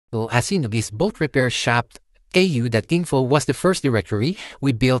So as you know, this boat repair shop au.info was the first directory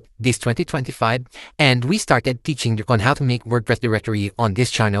we built this 2025, and we started teaching on how to make WordPress directory on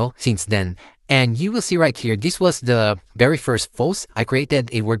this channel since then. And you will see right here, this was the very first post. I created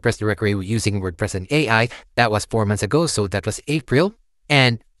a WordPress directory using WordPress and AI. That was 4 months ago, so that was April.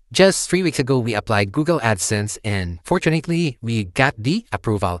 And just 3 weeks ago, we applied Google AdSense, and fortunately, we got the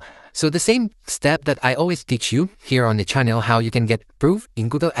approval. So the same step that I always teach you here on the channel, how you can get approved in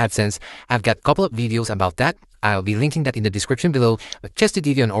Google AdSense, I've got a couple of videos about that. I'll be linking that in the description below. But just to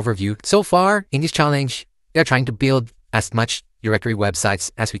give you an overview, so far in this challenge, we're trying to build as much directory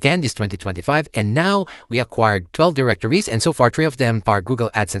websites as we can this 2025. And now we acquired 12 directories, and so far 3 of them are Google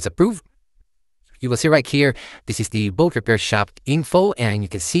AdSense approved. You will see right here, this is the boat repair shop info, and you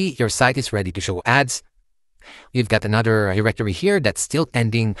can see your site is ready to show ads. We've got another directory here that's still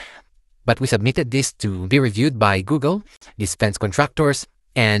pending, but we submitted this to be reviewed by Google. These fence contractors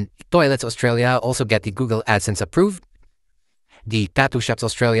and Toilets Australia also get the Google AdSense approved. The Tattoo Shops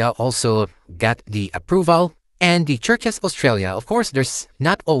Australia also got the approval. And the Churches Australia, of course, there's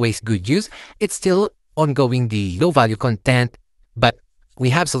not always good news. It's still ongoing, the low value content, but we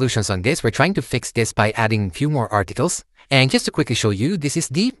have solutions on this. We're trying to fix this by adding a few more articles. And just to quickly show you, this is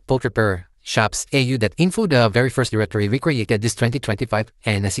the boat repair shops au.info, the very first directory we created this 2025.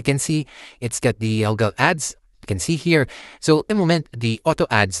 And as you can see, it's got the Google ads. You can see here. So at the moment, the auto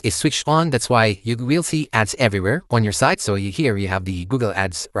ads is switched on. That's why you will see ads everywhere on your site. So here you have the Google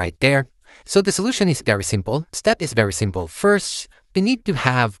ads right there. So the solution is very simple. Step is very simple. First, you need to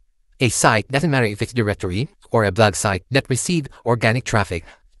have a site, doesn't matter if it's directory or a blog site, that receive organic traffic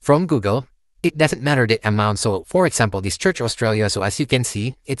from Google. It doesn't matter the amount. So for example, this Church Australia, so as you can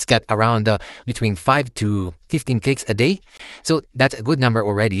see, it's got around between 5 to 15 clicks a day. So that's a good number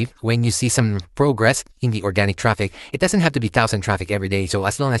already. When you see some progress in the organic traffic, it doesn't have to be 1,000 traffic every day. So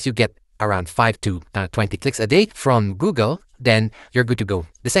as long as you get around 5 to 20 clicks a day from Google, then you're good to go.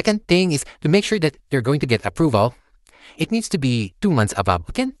 The second thing is to make sure that you're going to get approval. It needs to be 2 months above.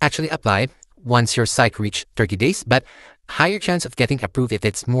 You can actually apply once your site reaches 30 days, but higher chance of getting approved if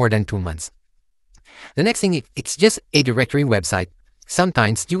it's more than 2 months. The next thing, it's just a directory website.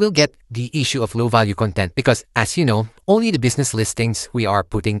 Sometimes you will get the issue of low value content because, as you know, only the business listings we are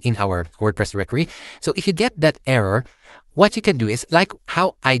putting in our WordPress directory. So if you get that error, what you can do is like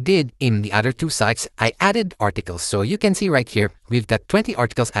how I did in the other 2 sites, I added articles. So you can see right here, we've got 20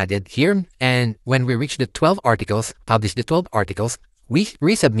 articles added here. And when we reach the 12 articles, publish the 12 articles, we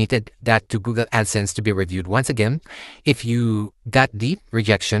resubmitted that to Google AdSense to be reviewed once again. If you got the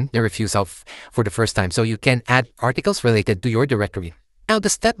rejection, the refusal for the first time, so you can add articles related to your directory. Now, the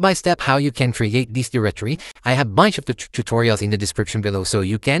step-by-step how you can create this directory, I have a bunch of the tutorials in the description below, so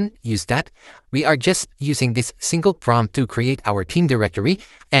you can use that. We are just using this single prompt to create our team directory.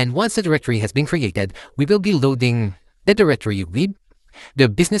 And once the directory has been created, we will be loading the directory with the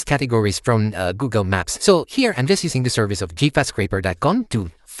business categories from Google Maps. So here, I'm just using the service of gfastscraper.com to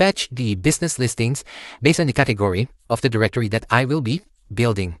fetch the business listings based on the category of the directory that I will be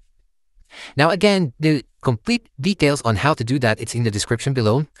building. Now, again, the complete details on how to do that, it's in the description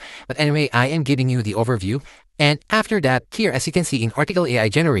below. But anyway, I am giving you the overview. And after that, here, as you can see in Article AI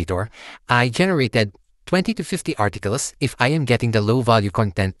Generator, I generated 20 to 50 articles if I am getting the low value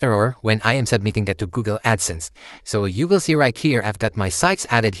content error when I am submitting that to Google AdSense. So you will see right here, I've got my sites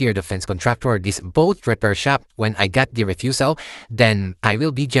added here, the fence contractor, this boat repair shop. When I got the refusal, then I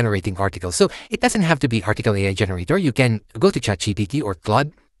will be generating articles. So it doesn't have to be Article AI Generator. You can go to ChatGPT or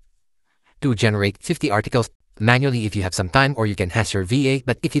Claude to generate 50 articles manually if you have some time, or you can ask your VA.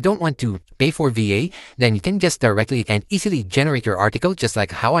 But if you don't want to pay for VA, then you can just directly and easily generate your article just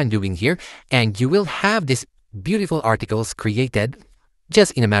like how I'm doing here. And you will have these beautiful articles created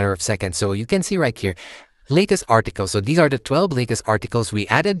just in a matter of seconds. So you can see right here, latest articles. So these are the 12 latest articles we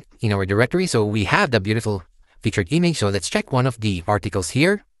added in our directory. So we have the beautiful featured image. So let's check one of the articles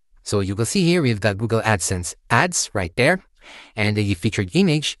here. So you will see here, we've got Google AdSense ads right there, and the featured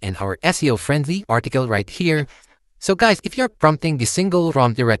image and our SEO friendly article right here. So guys, if you're prompting the single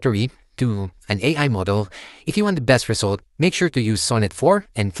ROM directory to an AI model, if you want the best result, make sure to use Sonnet 4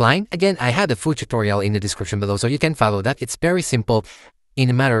 and Klein. Again, I had a full tutorial in the description below, so you can follow that. It's very simple.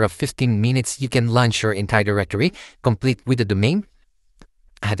 In a matter of 15 minutes, you can launch your entire directory, complete with the domain.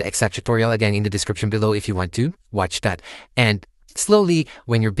 I had the exact tutorial again in the description below if you want to watch that. And slowly,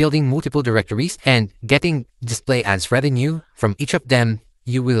 when you're building multiple directories and getting display ads revenue from each of them,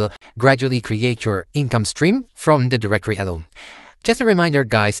 you will gradually create your income stream from the directory alone. Just a reminder,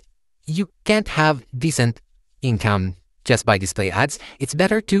 guys, you can't have decent income just by display ads. It's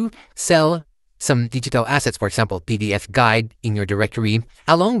better to sell some digital assets, for example, PDF guide in your directory,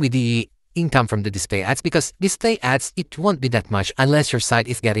 along with the income from the display ads, because display ads, it won't be that much unless your site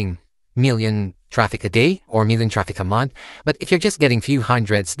is getting million traffic a day or million traffic a month. But if you're just getting few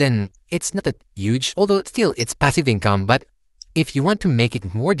hundreds, then it's not that huge, although still it's passive income. But if you want to make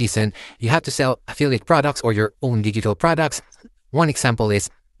it more decent, you have to sell affiliate products or your own digital products. One example is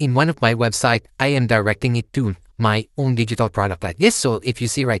in one of my websites, I am directing it to my own digital product like this. So if you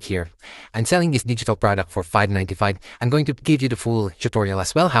see right here, I'm selling this digital product for $5.95. I'm going to give you the full tutorial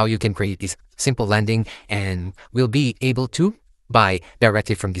as well, how you can create this simple landing and will be able to buy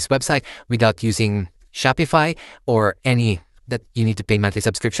directly from this website without using Shopify or any that you need to pay monthly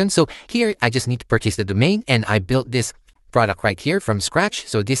subscription. So here, I just need to purchase the domain and I built this product right here from scratch.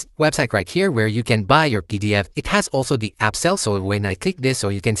 So this website right here where you can buy your PDF, it has also the upsell. So when I click this, so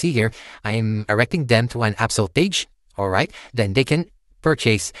you can see here, I am directing them to an upsell page. All right, then they can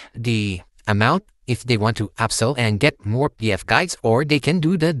purchase the amount if they want to upsell and get more PDF guides, or they can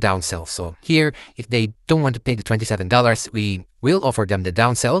do the downsell. So here, if they don't want to pay the $27, we will offer them the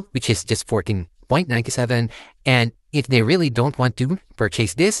downsell, which is just $14.97. And if they really don't want to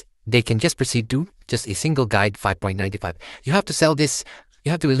purchase this, they can just proceed to just a single guide, $5.95. You have to sell this. You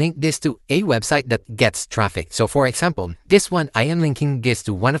have to link this to a website that gets traffic. So for example, this one, I am linking this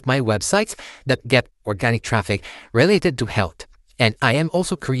to one of my websites that get organic traffic related to health. And I am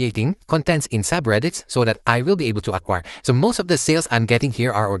also creating contents in subreddits so that I will be able to acquire. So most of the sales I'm getting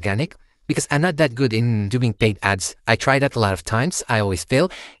here are organic because I'm not that good in doing paid ads. I tried that a lot of times. I always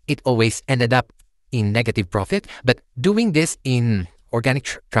fail. It always ended up in negative profit. But doing this in organic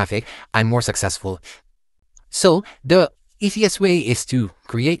traffic, I'm more successful. So the easiest way is to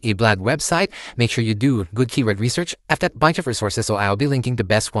create a blog website. Make sure you do good keyword research. I've got a bunch of resources, so I'll be linking the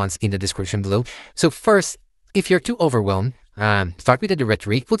best ones in the description below. So first, if you're too overwhelmed, start with the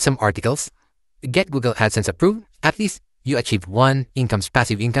directory, put some articles, get Google AdSense approved. At least you achieve one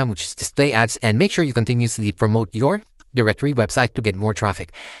passive income, which is display ads, and make sure you continuously promote your directory website to get more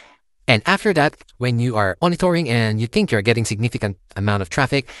traffic. And after that, when you are monitoring and you think you're getting significant amount of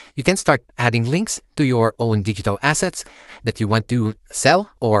traffic, you can start adding links to your own digital assets that you want to sell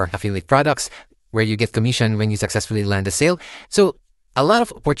or affiliate products where you get commission when you successfully land a sale. So a lot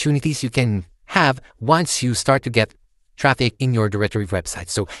of opportunities you can have once you start to get traffic in your directory website.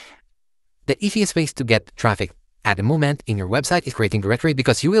 So the easiest ways to get traffic at the moment in your website is creating directory,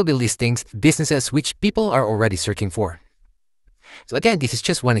 because you will be listing businesses which people are already searching for. So again, this is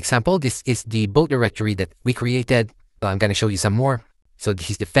just one example. This is the boat directory that we created. I'm going to show you some more. So this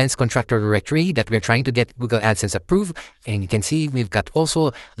is the fence contractor directory that we're trying to get Google AdSense approved. And you can see we've got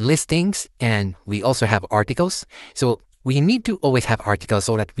also listings and we also have articles. So we need to always have articles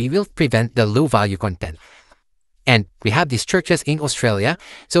so that we will prevent the low value content. And we have these churches in Australia.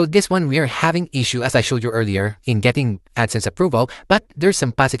 So this one, we are having issue, as I showed you earlier, in getting AdSense approval. But there's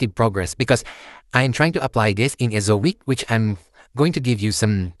some positive progress because I am trying to apply this in a week, which I'm going to give you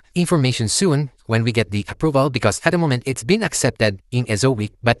some information soon when we get the approval, because at the moment it's been accepted in a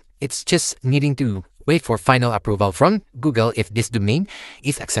week, but it's just needing to wait for final approval from Google if this domain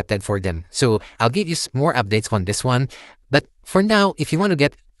is accepted for them. So I'll give you more updates on this one. But for now, if you want to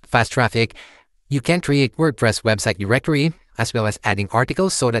get fast traffic, you can create WordPress website directory as well as adding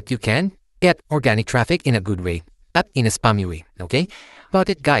articles so that you can get organic traffic in a good way, not in a spammy way. Okay, about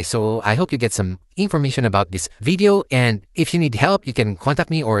it, guys. So I hope you get some information about this video, and if you need help, you can contact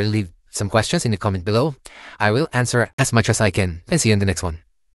me or leave some questions in the comment below. I will answer as much as I can, and see you in the next one.